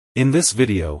In this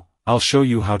video, I'll show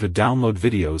you how to download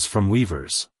videos from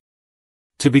Weverse.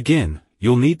 To begin,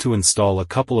 you'll need to install a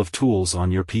couple of tools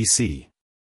on your PC.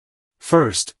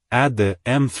 First, add the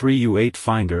M3U8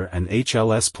 Finder and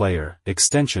HLS Player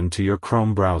extension to your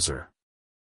Chrome browser.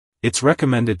 It's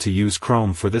recommended to use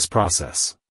Chrome for this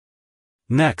process.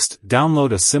 Next,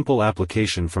 download a simple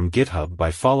application from GitHub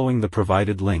by following the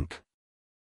provided link.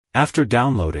 After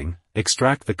downloading,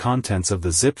 extract the contents of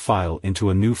the zip file into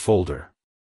a new folder.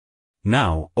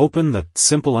 Now, open the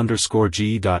simple_g.exe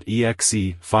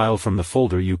file from the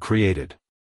folder you created.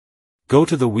 Go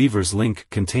to the Weverse link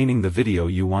containing the video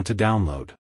you want to download.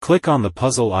 Click on the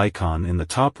puzzle icon in the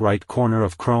top right corner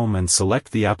of Chrome and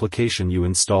select the application you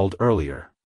installed earlier.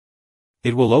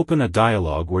 It will open a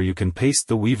dialog where you can paste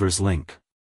the Weverse link.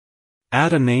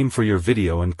 Add a name for your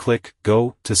video and click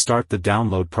Go to start the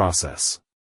download process.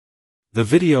 The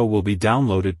video will be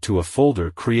downloaded to a folder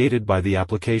created by the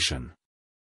application.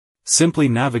 Simply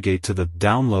navigate to the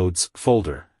Downloads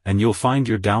folder, and you'll find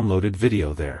your downloaded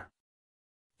video there.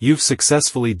 You've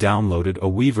successfully downloaded a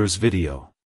Weverse video.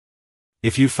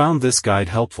 If you found this guide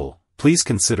helpful, please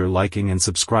consider liking and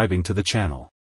subscribing to the channel.